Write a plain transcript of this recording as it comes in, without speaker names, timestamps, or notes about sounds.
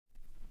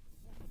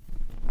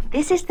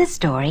This is the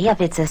story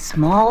of It's a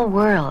Small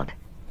World.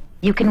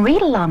 You can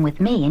read along with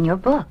me in your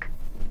book.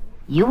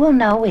 You will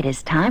know it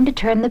is time to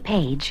turn the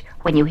page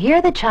when you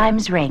hear the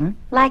chimes ring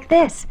like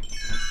this.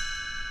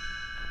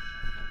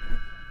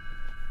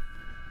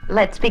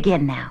 Let's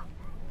begin now.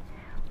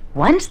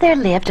 Once there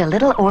lived a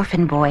little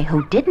orphan boy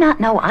who did not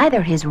know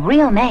either his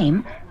real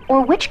name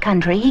or which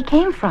country he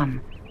came from.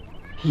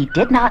 He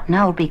did not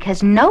know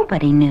because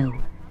nobody knew.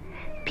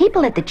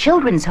 People at the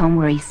children's home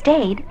where he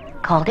stayed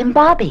called him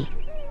Bobby.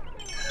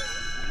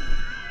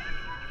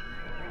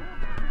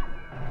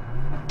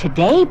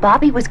 Today,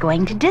 Bobby was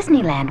going to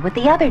Disneyland with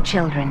the other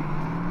children.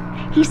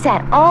 He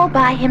sat all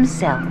by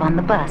himself on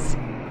the bus.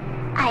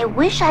 I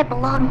wish I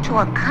belonged to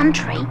a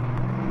country,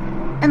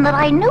 and that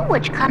I knew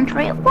which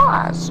country it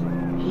was,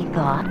 he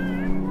thought,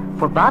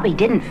 for Bobby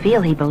didn't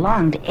feel he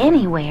belonged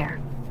anywhere.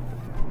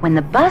 When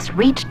the bus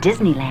reached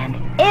Disneyland,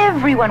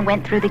 everyone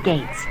went through the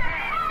gates.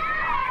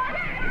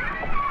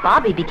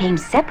 Bobby became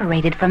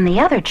separated from the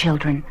other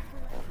children.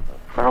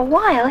 For a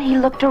while, he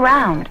looked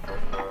around.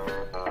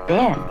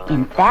 Then,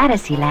 in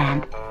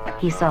Fantasyland,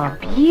 he saw a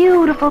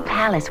beautiful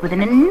palace with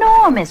an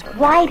enormous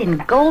white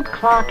and gold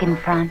clock in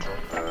front.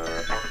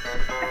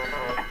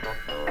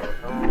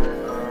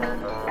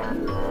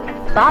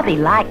 Bobby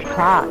liked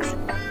clocks.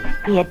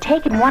 He had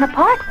taken one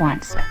apart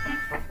once.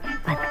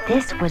 But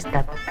this was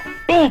the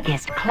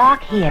biggest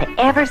clock he had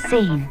ever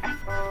seen.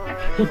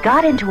 He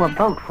got into a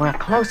boat for a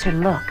closer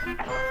look.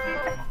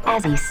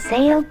 As he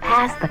sailed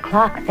past the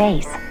clock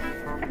face,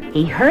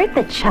 he heard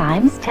the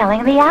chimes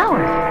telling the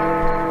hour.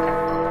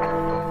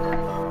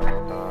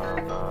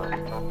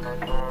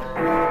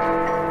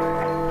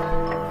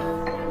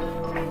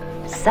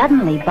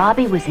 Suddenly,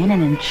 Bobby was in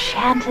an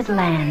enchanted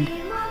land.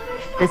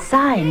 The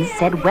signs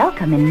said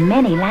welcome in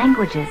many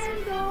languages.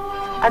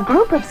 A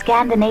group of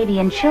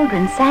Scandinavian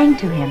children sang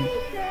to him,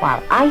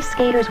 while ice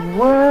skaters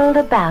whirled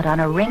about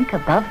on a rink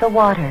above the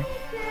water.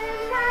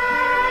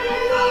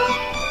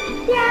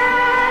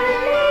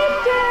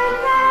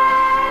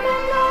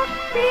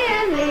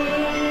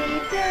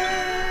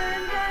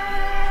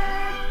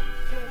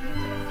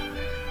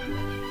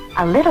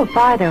 A little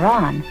farther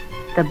on,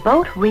 the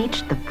boat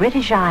reached the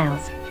British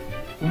Isles.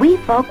 Wee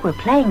folk were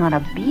playing on a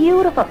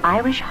beautiful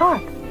Irish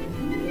harp.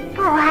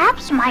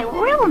 Perhaps my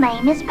real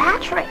name is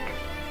Patrick,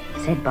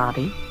 said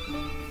Bobby.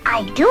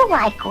 I do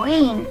like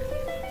green.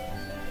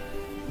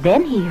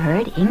 Then he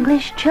heard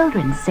English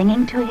children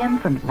singing to him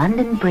from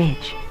London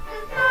Bridge.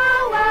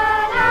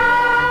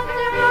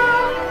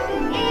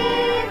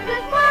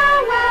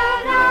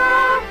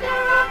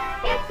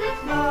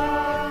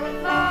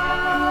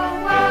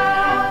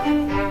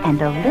 And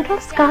a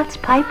little Scots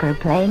piper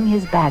playing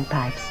his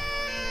bagpipes.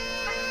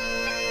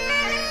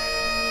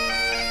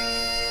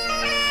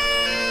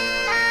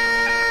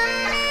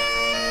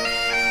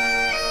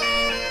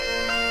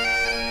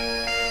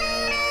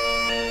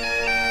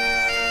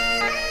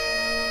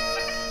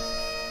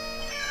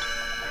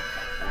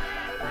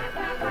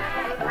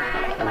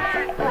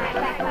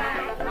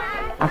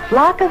 A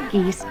flock of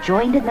geese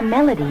joined in the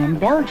melody in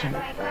Belgium,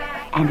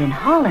 and in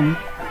Holland,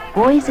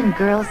 boys and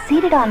girls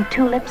seated on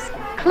tulips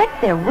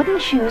clicked their wooden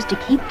shoes to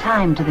keep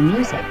time to the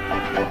music.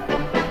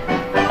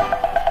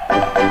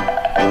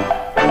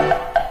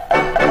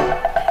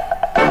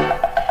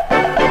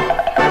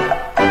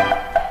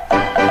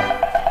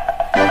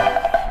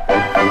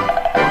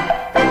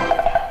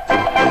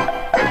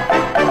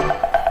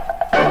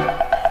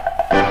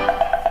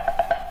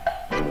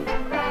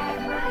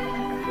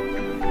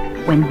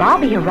 When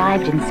Bobby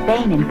arrived in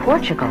Spain and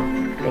Portugal,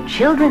 the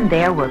children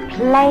there were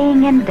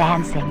playing and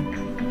dancing.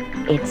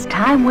 It's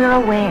time we're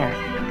aware,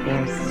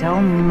 there's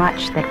so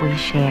much that we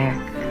share,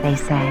 they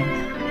sang.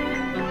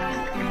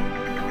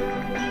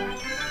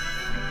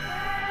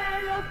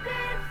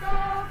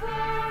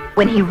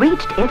 When he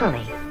reached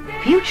Italy,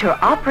 future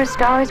opera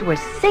stars were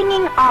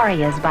singing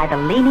arias by the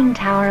Leaning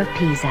Tower of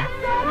Pisa.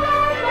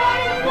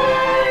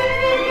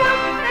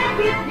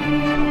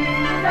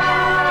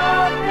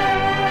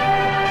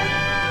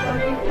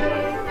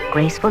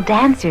 Graceful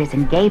dancers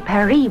in gay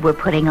Paris were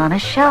putting on a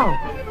show.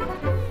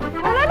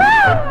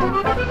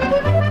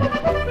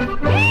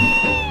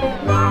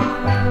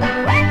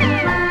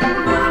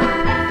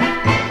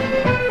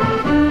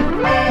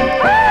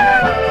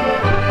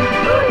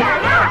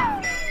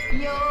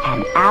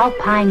 An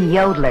alpine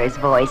yodeler's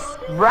voice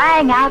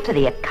rang out to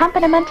the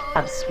accompaniment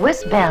of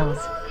Swiss bells.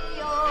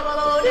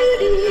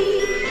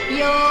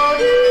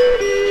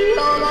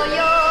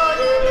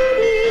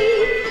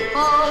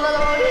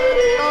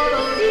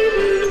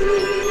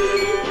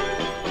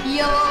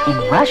 In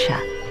Russia,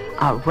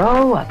 a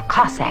row of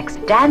Cossacks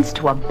danced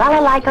to a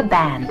balalaika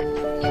band.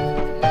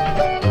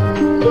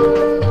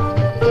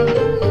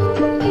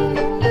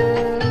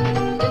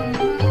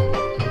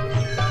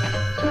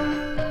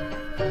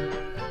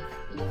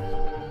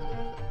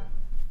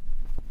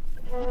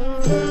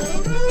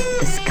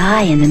 The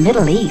sky in the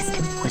Middle East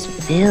was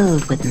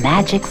filled with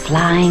magic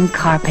flying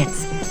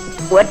carpets.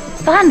 What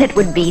fun it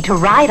would be to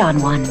ride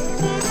on one!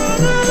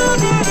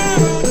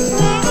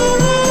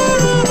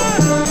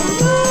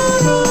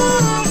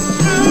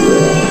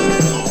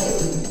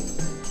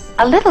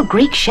 A little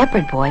Greek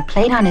shepherd boy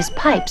played on his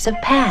pipes of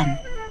Pan.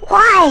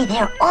 Why,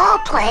 they're all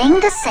playing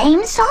the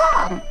same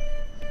song,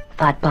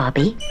 thought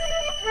Bobby.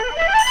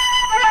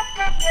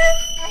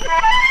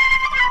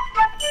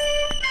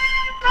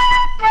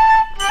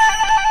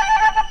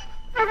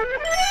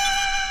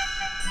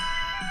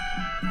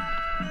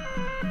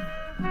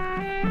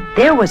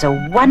 There was a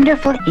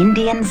wonderful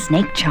Indian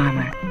snake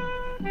charmer.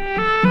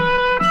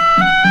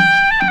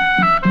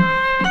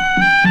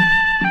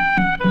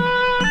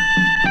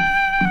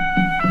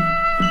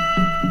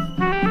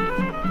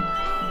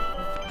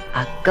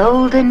 A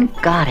golden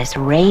goddess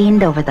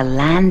reigned over the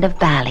land of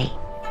Bali.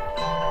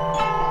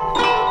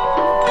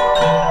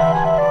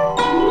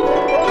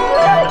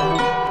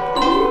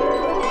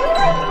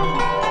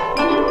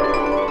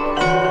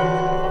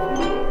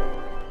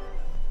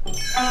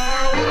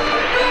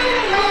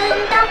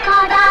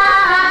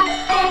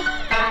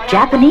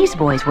 Japanese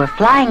boys were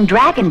flying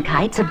dragon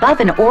kites above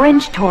an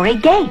orange torii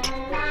gate.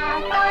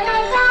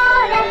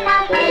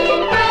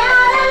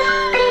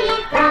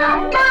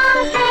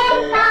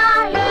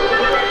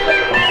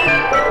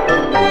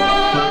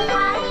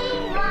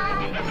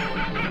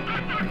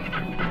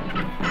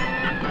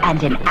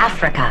 And in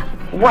Africa,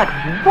 what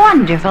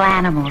wonderful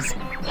animals!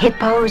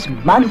 Hippos,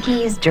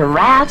 monkeys,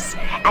 giraffes,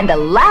 and a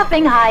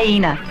laughing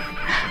hyena.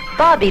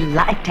 Bobby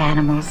liked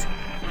animals.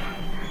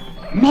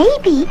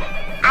 Maybe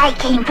I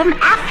came from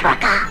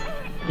Africa,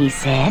 he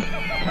said.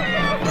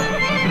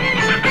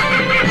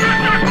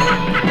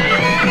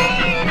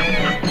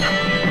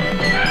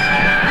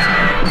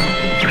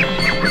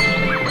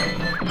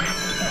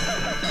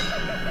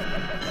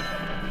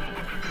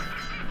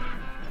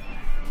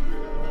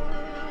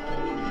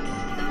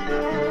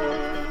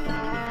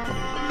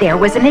 There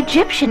was an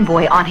Egyptian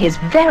boy on his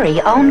very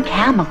own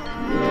camel.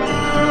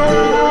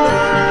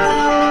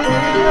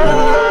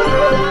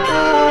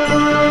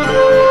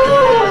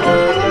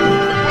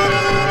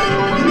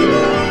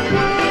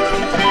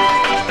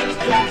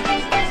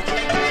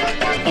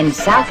 In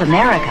South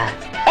America,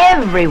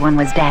 everyone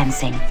was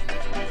dancing.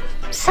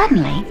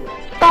 Suddenly,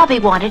 Bobby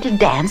wanted to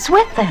dance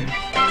with them.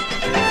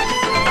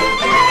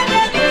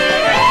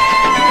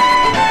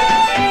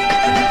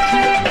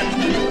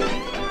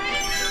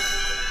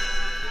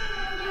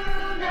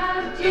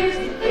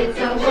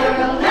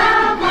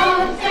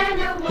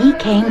 He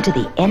came to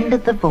the end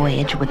of the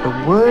voyage with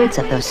the words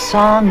of the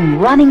song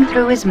running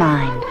through his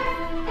mind.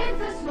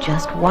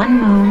 Just one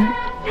moon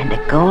and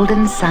a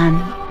golden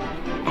sun,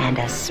 and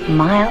a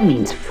smile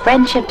means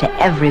friendship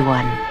to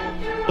everyone.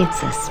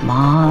 It's a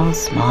small,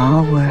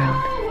 small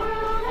world.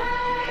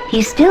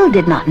 He still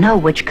did not know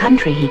which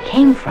country he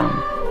came from,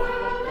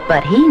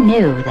 but he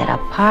knew that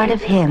a part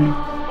of him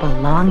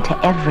belonged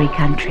to every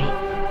country,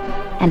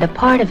 and a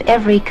part of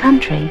every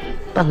country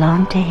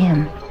belonged to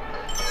him.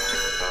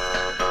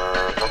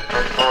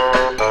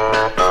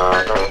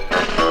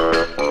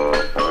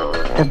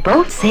 The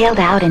boat sailed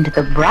out into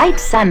the bright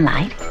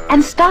sunlight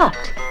and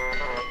stopped.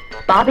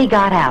 Bobby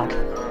got out.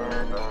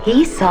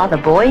 He saw the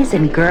boys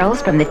and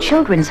girls from the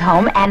children's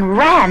home and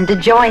ran to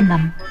join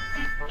them.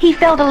 He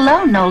felt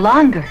alone no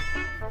longer.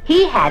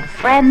 He had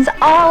friends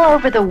all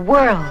over the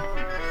world.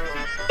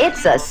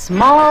 It's a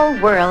small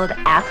world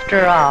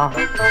after all.